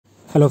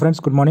Hello friends,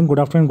 good morning, good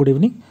afternoon, good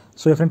evening.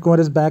 So your friend Kumar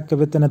is back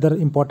with another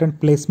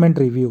important placement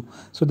review.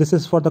 So this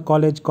is for the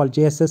college called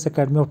JSS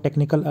Academy of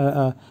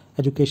Technical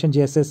Education,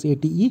 JSS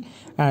ATE,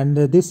 and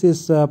this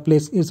is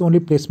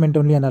only placement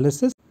only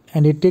analysis,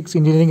 and it takes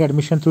engineering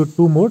admission through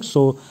two modes.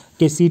 So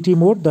KCT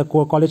mode, the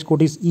college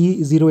code is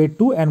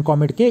E082, and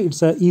Comet K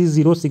it's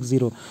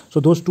E060. So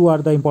those two are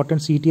the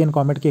important CET and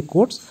Comet K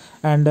codes.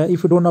 And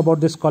if you don't know about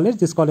this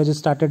college is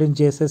started in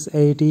JSS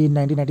AT in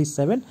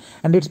 1997,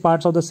 and it's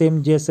parts of the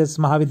same JSS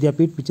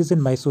Mahavidyapit, which is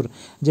in Mysore,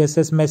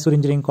 JSS Mysore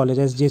Engineering College,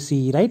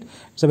 SJCE, right?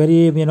 It's a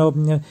very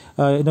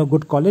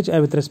good college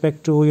with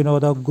respect to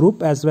the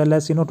group, as well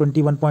as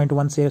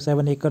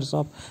 21.177 acres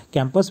of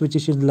campus, which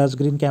is in Lush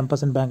Green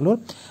campus in Bangalore.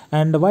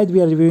 And why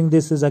we are reviewing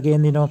this is,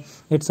 again,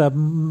 it's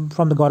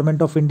from the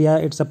government of India.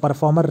 It's a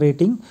performer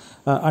rating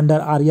under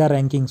ARIA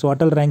ranking. So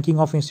Atal ranking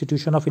of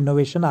Institution of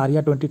Innovation,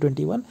 ARIA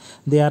 2021.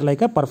 They are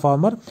like a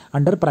performer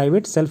under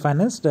private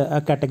self-financed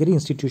category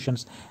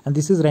institutions, and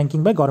this is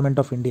ranking by government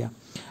of India.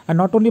 And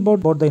not only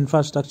about the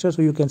infrastructure,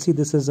 so you can see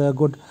this is a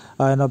good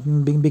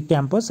big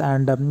campus,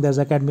 and there's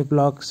academic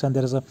blocks, and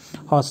there is a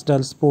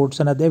hostel, sports,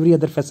 and every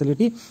other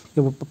facility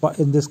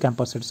in this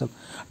campus itself.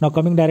 Now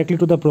coming directly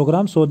to the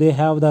program, so they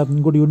have the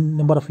good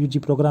number of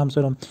UG programs,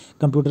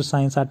 computer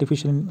science,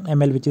 artificial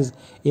ML, which is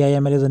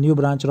AIML is a new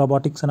branch,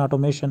 robotics and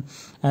automation,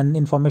 and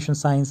information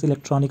science,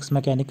 electronics,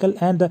 mechanical,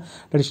 and the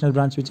traditional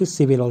branch, which is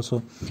civil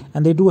also.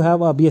 And they do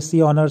have a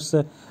BSc honors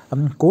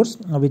course,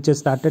 which is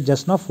started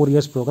just now, 4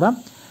 years program.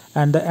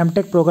 And the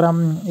MTech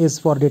program is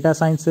for data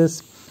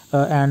sciences,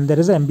 and there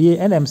is an MBA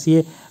and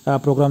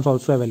MCA programs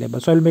also available.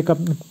 So I will make a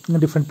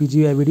different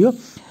PGI video.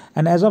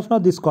 And as of now,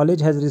 this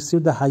college has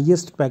received the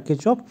highest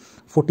package of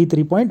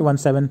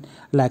 43.17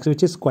 lakhs,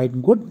 which is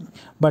quite good.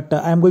 But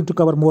I am going to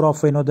cover more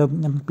of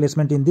the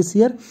placement in this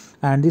year,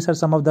 and these are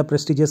some of the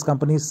prestigious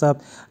companies.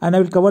 And I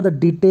will cover the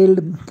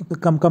detailed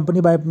company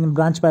by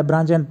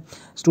branch and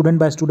student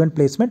by student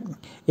placement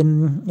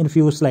in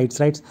few slides,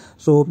 right?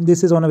 So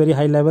this is on a very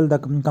high level, the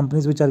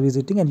companies which are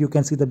visiting, and you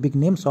can see the big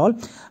names all: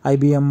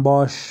 IBM,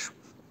 Bosch,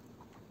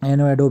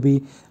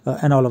 Adobe,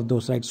 and all of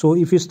those, right? So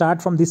if you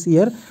start from this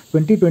year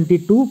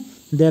 2022,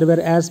 there were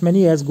as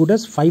many as good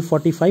as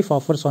 545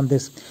 offers on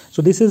this.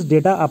 So this is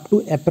data up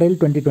to April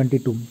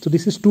 2022. So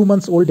this is 2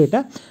 months old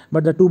data,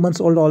 but the 2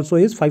 months old also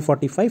is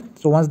 545.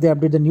 So once they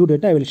update the new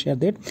data, I will share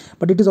that.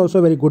 But it is also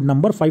a very good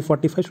number.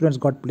 545 students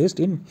got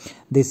placed in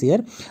this year.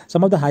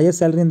 Some of the highest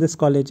salary in this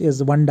college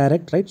is one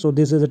direct, right? So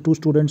this is the 2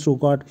 students who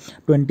got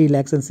 20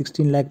 lakhs and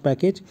 16 lakh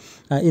package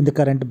in the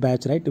current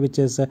batch, right? Which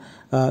is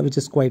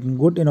quite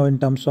good, in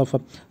terms of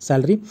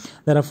salary.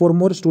 There are 4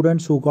 more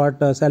students who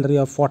got a salary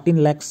of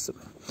 14 lakhs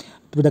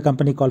with a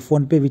company called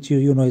PhonePe, which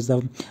is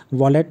the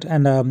wallet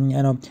and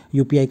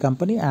UPI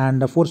company,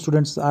 and 4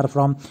 students are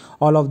from,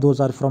 all of those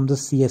are from the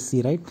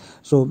CSC, right?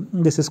 So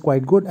this is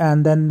quite good.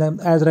 And then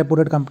as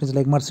reported companies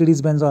like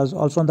Mercedes-Benz are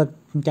also on the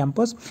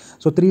campus.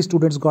 So 3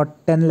 students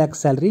got 10 lakh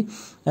salary,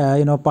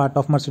 part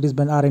of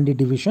Mercedes-Benz R&D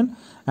division,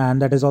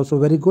 and that is also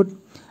very good.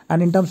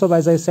 And in terms of,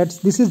 as I said,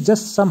 this is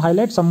just some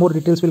highlights. Some more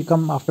details will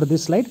come after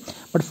this slide.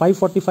 But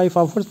 545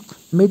 offers.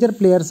 Major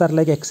players are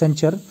like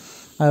Accenture,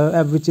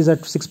 which is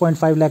at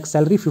 6.5 lakh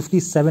salary,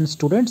 57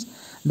 students.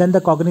 Then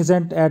the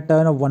Cognizant at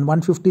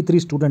 153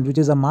 students, which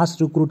is a mass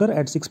recruiter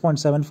at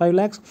 6.75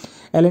 lakhs.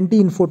 L&T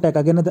Infotech,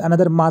 again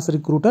another mass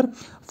recruiter,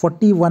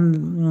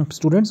 41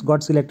 students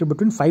got selected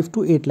between 5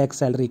 to 8 lakh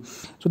salary.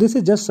 So this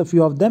is just a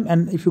few of them.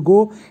 And if you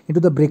go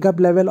into the breakup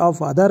level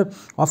of other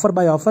offer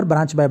by offer,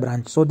 branch by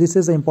branch, so this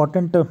is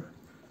important.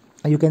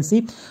 You can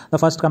see the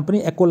first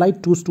company,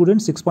 Ecolite, 2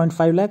 students,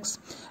 6.5 lakhs.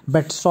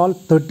 Betsol,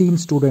 13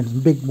 students,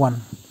 big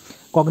one.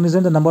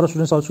 Cognizant, the number of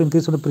students also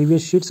increased from the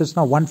previous sheets. It's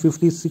now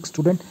 156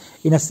 students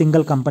in a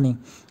single company.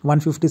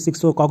 156.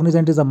 So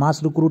Cognizant is a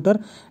mass recruiter,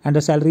 and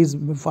the salaries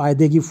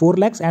they give 4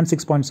 lakhs and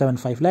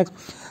 6.75 lakhs.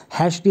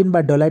 Hashdin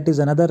by Deloitte is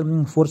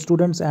another 4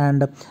 students,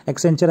 and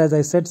Accenture, as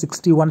I said,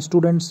 61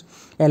 students.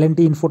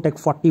 L&T Infotech,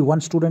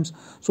 41 students.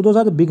 So those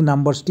are the big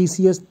numbers.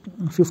 TCS,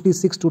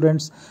 56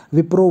 students.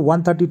 Wipro,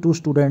 132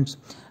 students.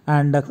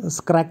 And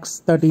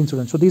Scrax, 13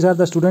 students. So these are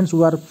the students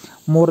who are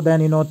more than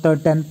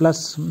 10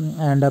 plus,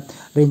 and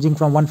ranging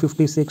from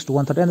 156 to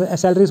 130. And the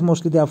salaries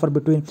mostly they offer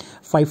between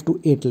 5 to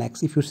 8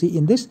 lakhs, if you see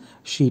in this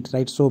sheet,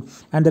 right? So,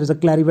 and there is a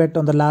Clarivet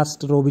on the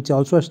last row, which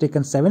also has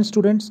taken 7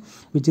 students,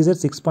 which is at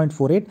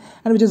 6.48,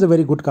 and which is a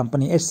very good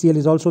company. HCL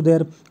is also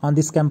there on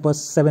this campus,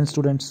 7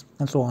 students,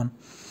 and so on.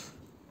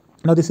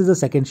 Now this is the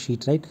second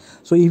sheet, right?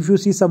 So if you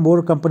see some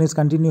more companies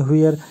continue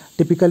here,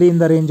 typically in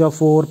the range of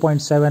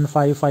 4.75,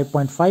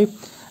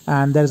 5.5.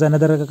 And there's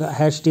another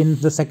Hashdin,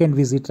 the second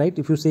visit, right?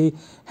 If you say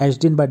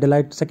Hashdin by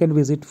Deloitte, second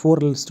visit,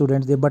 4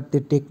 students there, but they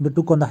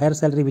took on the higher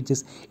salary, which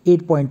is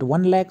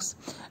 8.1 lakhs.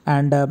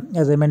 And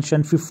as I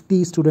mentioned,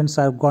 50 students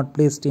have got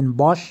placed in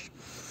Bosch.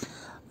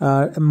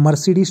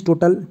 Mercedes,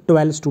 total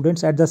 12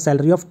 students at the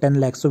salary of 10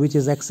 lakhs, so which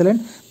is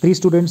excellent. 3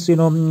 students,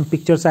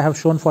 pictures I have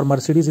shown for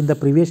Mercedes in the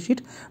previous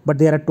sheet, but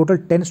there are total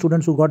 10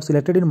 students who got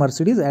selected in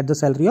Mercedes at the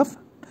salary of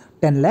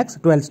 10 lakhs,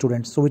 12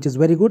 students. So which is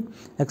very good,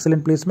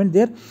 excellent placement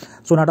there.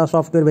 Sonata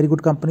Software, very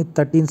good company,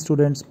 13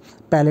 students.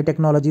 Palette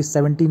Technologies,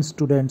 17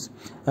 students,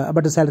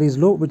 but the salary is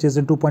low, which is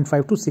in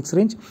 2.5 to 6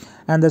 range.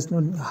 And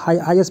the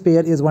highest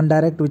payer is One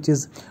Direct, which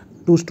is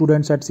 2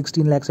 students at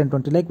 16 lakhs and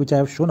 20 lakh, which I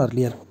have shown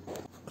earlier.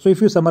 So if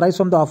you summarize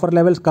from the offer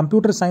levels,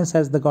 computer science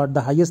has got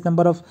the highest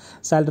number of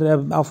salary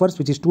offers,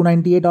 which is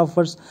 298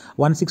 offers,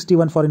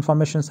 161 for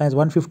information science,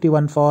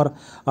 151 for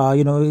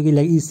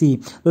like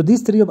EC. So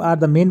these three are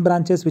the main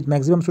branches which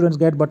maximum students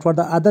get. But for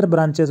the other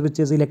branches, which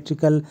is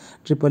electrical,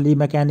 EEE,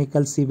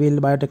 mechanical,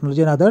 civil, biotechnology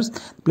and others,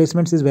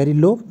 placements is very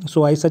low.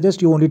 So I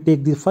suggest you only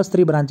take the first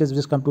 3 branches, which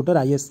is computer,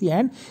 ISC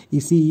and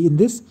EC in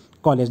this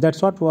college. That's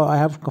what I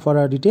have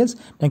for details.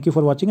 Thank you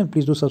for watching, and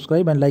please do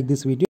subscribe and like this video.